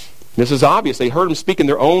 This is obvious. They heard them speak in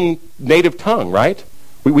their own native tongue, right?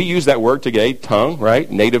 We use that word today, tongue, right?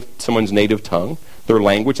 Someone's native tongue, their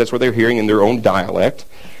language. That's what they're hearing in their own dialect.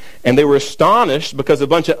 And they were astonished because a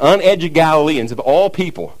bunch of uneducated Galileans of all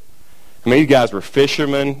people. I mean, these guys were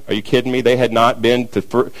fishermen. Are you kidding me? They had not been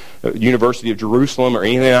to University of Jerusalem or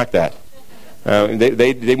anything like that.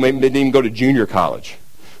 They didn't even go to junior college.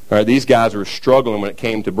 All right, these guys were struggling when it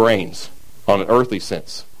came to brains on an earthly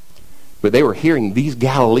sense. But they were hearing these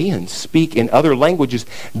Galileans speak in other languages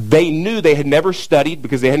they knew they had never studied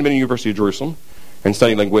because they hadn't been to the University of Jerusalem and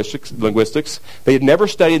studied linguistics. They had never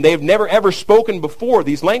studied. They have never ever spoken before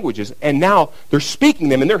these languages. And now they're speaking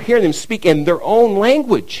them and they're hearing them speak in their own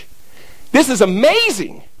language. This is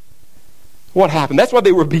amazing what happened. That's why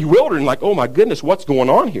they were bewildered and like, oh my goodness, what's going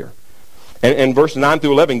on here? And verse 9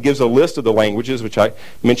 through 11 gives a list of the languages, which I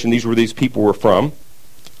mentioned these were these people were from.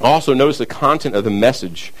 Also notice the content of the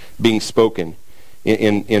message being spoken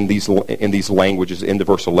in these languages. In the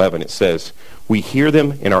verse 11 it says, we hear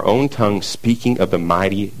them in our own tongue speaking of the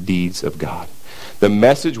mighty deeds of God. The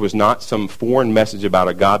message was not some foreign message about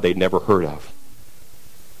a God they'd never heard of,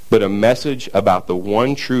 but a message about the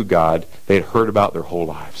one true God they had heard about their whole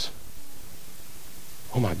lives.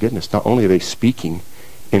 Oh my goodness, not only are they speaking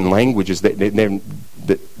in languages that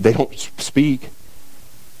they don't speak,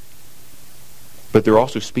 but they're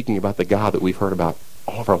also speaking about the God that we've heard about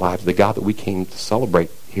all of our lives, the God that we came to celebrate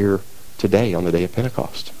here today on the day of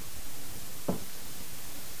Pentecost.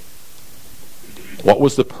 What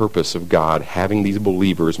was the purpose of God having these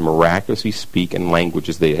believers miraculously speak in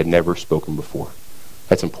languages they had never spoken before?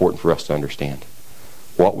 That's important for us to understand.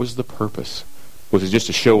 What was the purpose? Was it just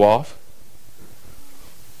to show off?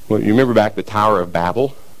 Well, you remember back the Tower of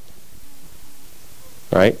Babel?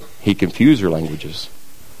 Right? He confused their languages.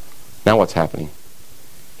 Now what's happening?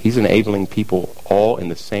 He's enabling people all in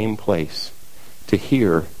the same place to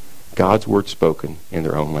hear God's word spoken in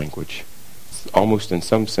their own language. It's almost in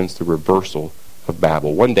some sense the reversal of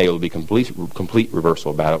Babel. One day it will be complete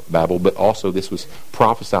reversal of Babel, but also this was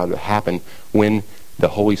prophesied to happen when the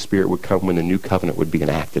Holy Spirit would come, when the new covenant would be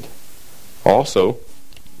enacted. Also,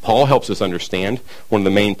 Paul helps us understand one of the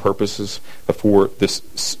main purposes for this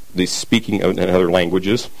speaking in other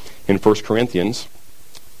languages in 1 Corinthians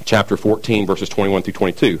chapter 14, verses 21 through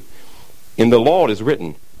 22. In the law it is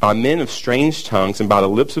written, by men of strange tongues and by the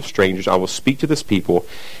lips of strangers I will speak to this people,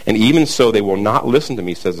 and even so they will not listen to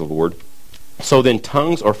me, says the Lord. So then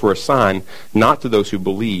tongues are for a sign, not to those who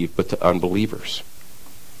believe, but to unbelievers.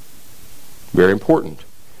 Very important.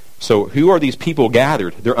 So who are these people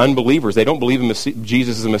gathered? They're unbelievers. They don't believe in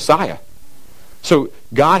Jesus as a Messiah. So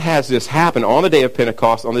God has this happen on the day of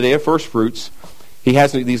Pentecost, on the day of first fruits. He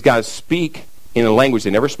has these guys speak in a language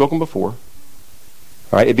they've never spoken before. All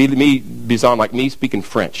right? It'd be bizarre, like me speaking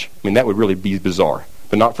French. I mean, that would really be bizarre,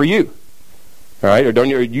 but not for you. All right? Or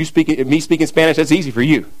me speaking Spanish, that's easy for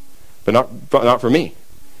you, but not for me.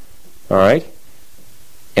 All right?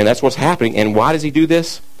 And that's what's happening. And why does he do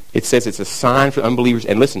this? It says it's a sign for unbelievers.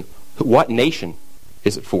 And listen, what nation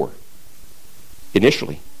is it for?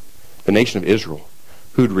 Initially, the nation of Israel,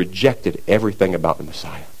 who'd rejected everything about the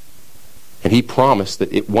Messiah. And he promised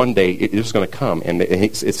that one day it was going to come. And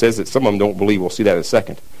it says that some of them don't believe. We'll see that in a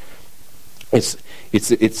second. It's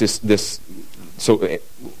this. So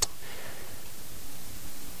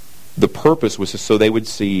the purpose was so they would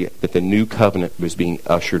see that the new covenant was being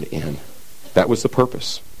ushered in. That was the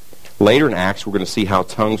purpose. Later in Acts, we're going to see how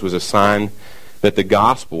tongues was a sign that the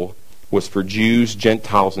gospel was for Jews,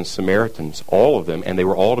 Gentiles, and Samaritans, all of them, and they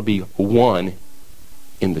were all to be one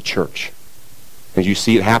in the church. As you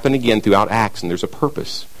see it happen again throughout Acts, and there's a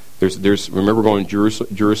purpose. Remember going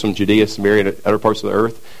Jerusalem, Judea, Samaria, and other parts of the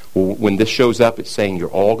earth? Well, when this shows up, it's saying you're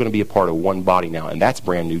all going to be a part of one body now, and that's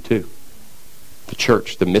brand new too. The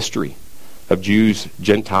church, the mystery of Jews,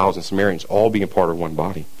 Gentiles, and Samaritans all being part of one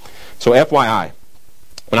body. So FYI,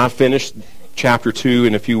 when I finish chapter 2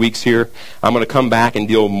 in a few weeks here, I'm going to come back and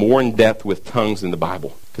deal more in depth with tongues in the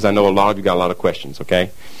Bible, because I know a lot of you got a lot of questions,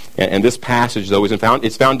 okay? And this passage, though,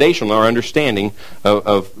 it's foundational in our understanding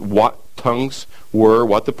of what tongues were,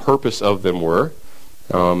 what the purpose of them were.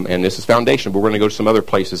 And this is foundational. But we're going to go to some other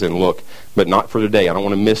places and look, but not for today. I don't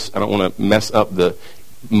want to mess up the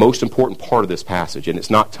most important part of this passage, and it's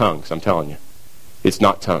not tongues. I'm telling you, it's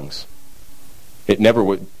not tongues.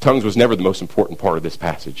 Tongues was never the most important part of this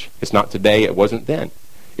passage. It's not today. It wasn't then.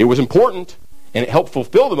 It was important, and it helped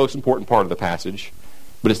fulfill the most important part of the passage.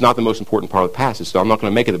 But it's not the most important part of the passage, so I'm not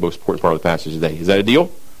going to make it the most important part of the passage today. Is that a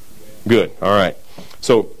deal? Good. All right.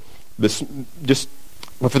 So,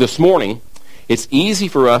 for this morning, it's easy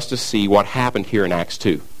for us to see what happened here in Acts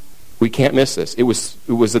 2. We can't miss this. It was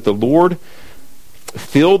that the Lord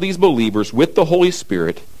filled these believers with the Holy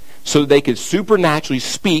Spirit so that they could supernaturally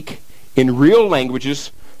speak in real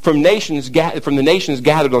languages from the nations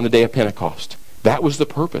gathered on the day of Pentecost. That was the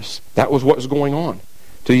purpose. That was what was going on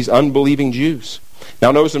to these unbelieving Jews.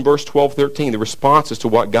 Now notice in verse 12-13 the responses to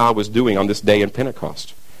what God was doing on this day in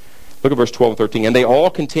Pentecost. Look at verse 12 and 13. And they all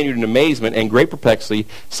continued in amazement and great perplexity,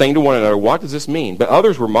 saying to one another, what does this mean? But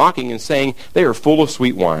others were mocking and saying, they are full of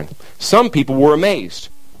sweet wine. Some people were amazed.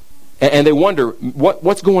 And they wonder,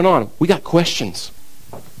 what's going on? We got questions.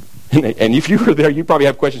 And if you were there, you probably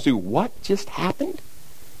have questions too. What just happened?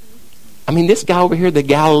 I mean, this guy over here, the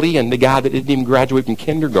Galilean, the guy that didn't even graduate from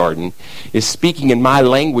kindergarten, is speaking in my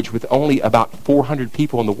language with only about 400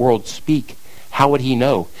 people in the world speak. How would he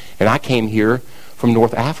know? And I came here from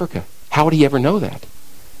North Africa. How would he ever know that?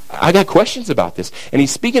 I got questions about this. And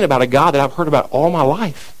he's speaking about a God that I've heard about all my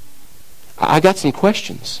life. I got some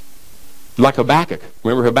questions. Like Habakkuk.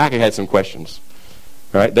 Remember, Habakkuk had some questions.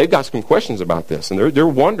 All right? They've got some questions about this. And they're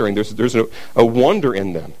wondering. There's a wonder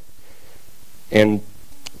in them. And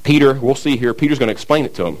Peter, we'll see here, Peter's going to explain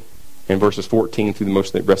it to them in verses 14 through the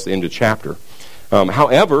rest of the end of the chapter.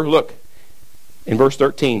 However, look, in verse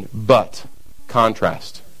 13, but,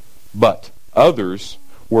 contrast, but others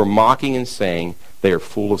were mocking and saying they are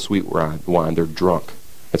full of sweet wine. They're drunk.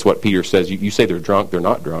 That's what Peter says. You say they're drunk. They're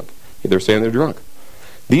not drunk. They're saying they're drunk.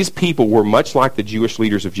 These people were much like the Jewish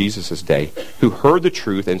leaders of Jesus' day who heard the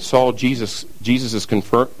truth and saw Jesus'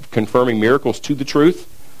 confirming miracles to the truth,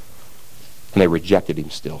 and they rejected him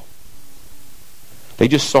still. They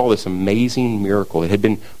just saw this amazing miracle. It had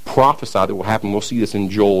been prophesied that will happen. We'll see this in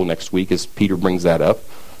Joel next week as Peter brings that up.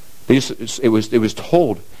 It was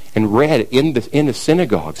told and read in the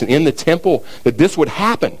synagogues and in the temple that this would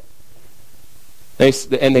happen.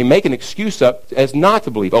 And they make an excuse up as not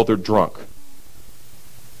to believe. Oh, they're drunk.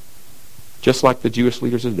 Just like the Jewish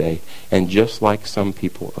leaders of the day and just like some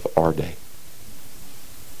people of our day.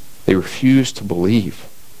 They refuse to believe.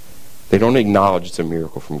 They don't acknowledge it's a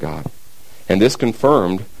miracle from God. And this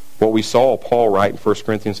confirmed what we saw Paul write in 1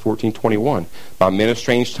 Corinthians 14:21. By men of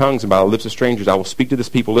strange tongues and by the lips of strangers I will speak to this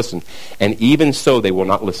people, listen. And even so they will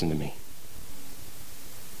not listen to me.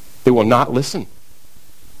 They will not listen.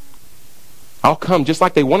 I'll come just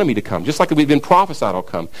like they wanted me to come. Just like we've been prophesied I'll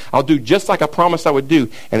come. I'll do just like I promised I would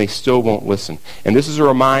do. And they still won't listen. And this is a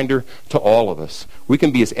reminder to all of us. We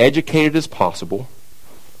can be as educated as possible.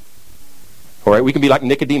 All right, we can be like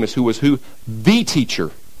Nicodemus, who was the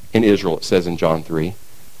teacher in Israel, it says in John 3,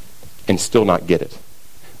 and still not get it.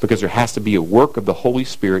 Because there has to be a work of the Holy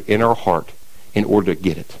Spirit in our heart in order to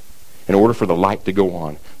get it. In order for the light to go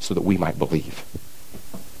on so that we might believe.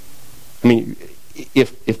 I mean,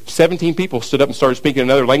 if 17 people stood up and started speaking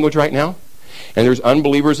another language right now, and there's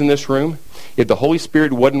unbelievers in this room, if the Holy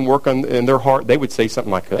Spirit wouldn't work in their heart, they would say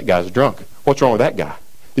something like, that guy's drunk. What's wrong with that guy?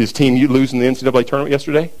 Did his team lose in the NCAA tournament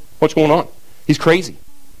yesterday? What's going on? He's crazy.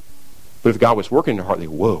 But if God was working in their heart, they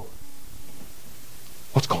go, whoa,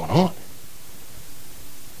 what's going on?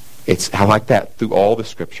 I like that through all the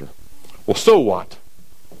Scripture. Well, so what?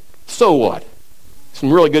 So what?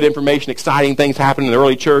 Some really good information, exciting things happen in the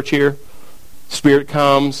early church here. Spirit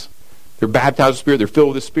comes. They're baptized with the Spirit. They're filled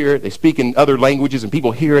with the Spirit. They speak in other languages, and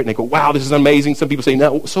people hear it, and they go, wow, this is amazing. Some people say,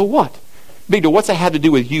 no, so what? Big deal. What's that have to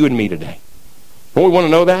do with you and me today? Don't we want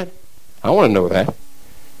to know that? I want to know that.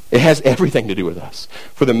 It has everything to do with us.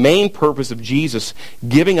 For the main purpose of Jesus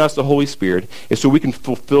giving us the Holy Spirit is so we can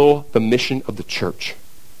fulfill the mission of the church.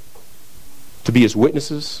 To be his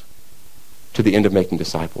witnesses to the end of making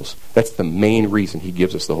disciples. That's the main reason he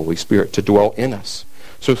gives us the Holy Spirit, to dwell in us.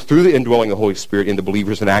 So through the indwelling of the Holy Spirit in the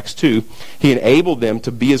believers in Acts 2, he enabled them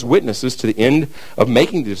to be his witnesses to the end of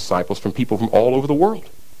making the disciples from people from all over the world.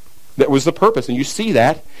 That was the purpose. And you see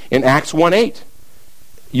that in Acts 1:8.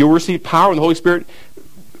 You'll receive power when the Holy Spirit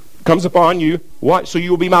comes upon you. What? So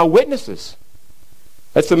you will be my witnesses.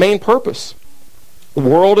 That's the main purpose.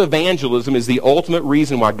 World evangelism is the ultimate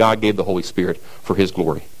reason why God gave the Holy Spirit, for his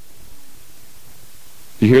glory.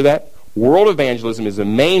 You hear that? World evangelism is the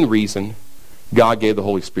main reason God gave the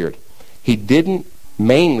Holy Spirit. He didn't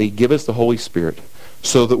mainly give us the Holy Spirit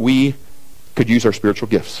so that we could use our spiritual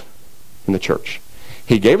gifts in the church.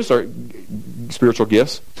 He gave us our spiritual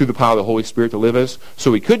gifts through the power of the Holy Spirit to live us,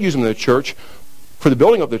 so we could use them in the church for the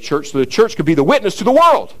building of the church, so the church could be the witness to the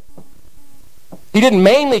world. He didn't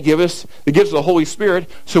mainly give us the gifts of the Holy Spirit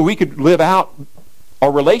so we could live out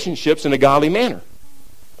our relationships in a godly manner.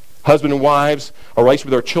 Husband and wives, our relationship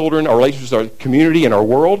with our children, our relationship with our community and our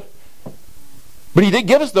world. But he did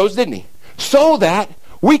give us those, didn't he? So that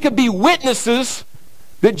we could be witnesses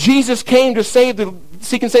that Jesus came to seek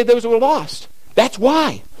and save those who were lost. That's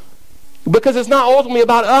why. Because it's not ultimately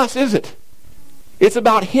about us, is it? It's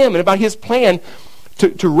about him and about his plan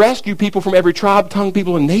to rescue people from every tribe, tongue,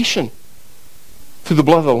 people, and nation through the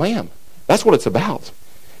blood of the Lamb. That's what it's about.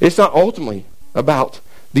 It's not ultimately about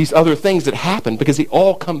these other things that happen, because they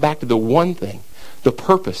all come back to the one thing. The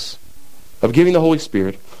purpose of giving the Holy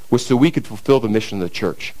Spirit was so we could fulfill the mission of the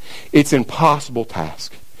church. It's an impossible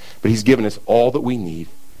task, but he's given us all that we need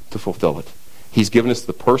to fulfill it. He's given us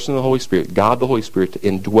the person of the Holy Spirit, God the Holy Spirit, to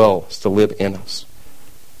indwell us, to live in us.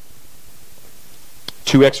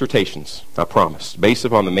 2 exhortations, I promise, based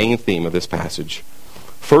upon the main theme of this passage.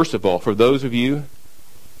 First of all, for those of you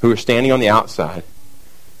who are standing on the outside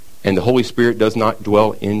and the Holy Spirit does not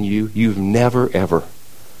dwell in you, you've never, ever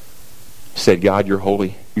said, God, you're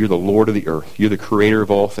holy. You're the Lord of the earth. You're the creator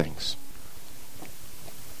of all things.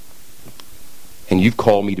 And you've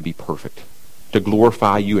called me to be perfect, to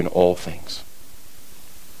glorify you in all things.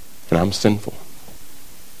 And I'm sinful.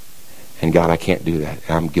 And God, I can't do that.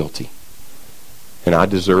 I'm guilty. And I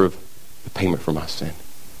deserve the payment for my sin.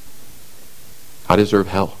 I deserve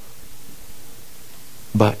hell.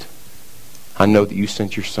 But I know that you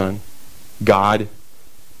sent your Son, God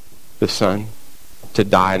the Son, to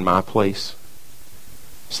die in my place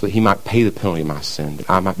so that he might pay the penalty of my sin, that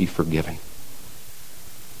I might be forgiven.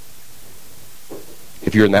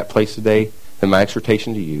 If you're in that place today, then my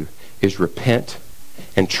exhortation to you is repent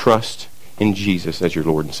and trust in Jesus as your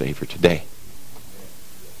Lord and Savior today.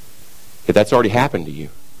 If that's already happened to you,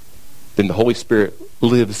 then the Holy Spirit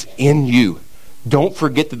lives in you. Don't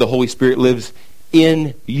forget that the Holy Spirit lives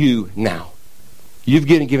in you now. You've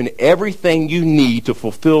been given everything you need to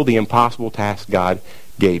fulfill the impossible task God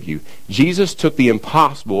gave you. Jesus took the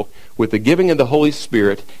impossible with the giving of the Holy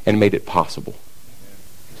Spirit and made it possible.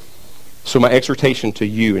 So my exhortation to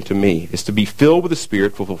you and to me is to be filled with the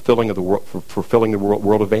Spirit for fulfilling the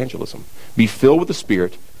world evangelism. Be filled with the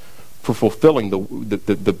Spirit for fulfilling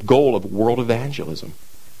the goal of world evangelism.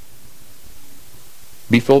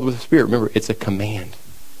 Be filled with the Spirit. Remember, it's a command.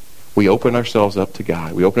 We open ourselves up to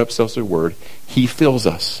God. We open up ourselves to the Word. He fills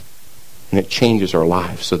us. And it changes our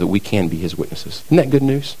lives so that we can be his witnesses. Isn't that good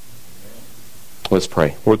news? Let's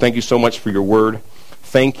pray. Lord, thank you so much for your Word.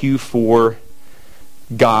 Thank you for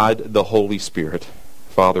God, the Holy Spirit.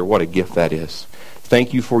 Father, what a gift that is.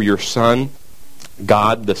 Thank you for your Son,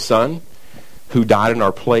 God the Son, who died in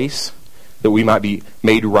our place, that we might be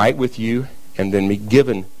made right with you, and then be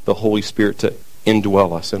given the Holy Spirit to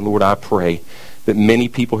indwell us. And Lord, I pray that many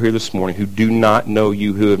people here this morning who do not know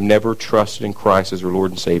you, who have never trusted in Christ as their Lord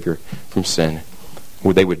and Savior from sin,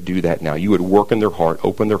 Lord, they would do that now. You would work in their heart,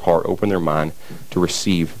 open their mind to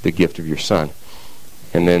receive the gift of your Son,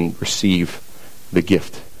 and then receive the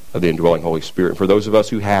gift of the indwelling Holy Spirit. And for those of us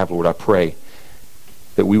who have, Lord, I pray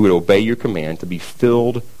that we would obey your command to be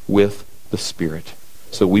filled with the Spirit,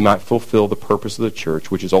 so we might fulfill the purpose of the church,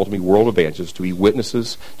 which is ultimately world evangelists, to be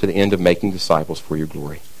witnesses to the end of making disciples for your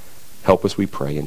glory. Help us, we pray.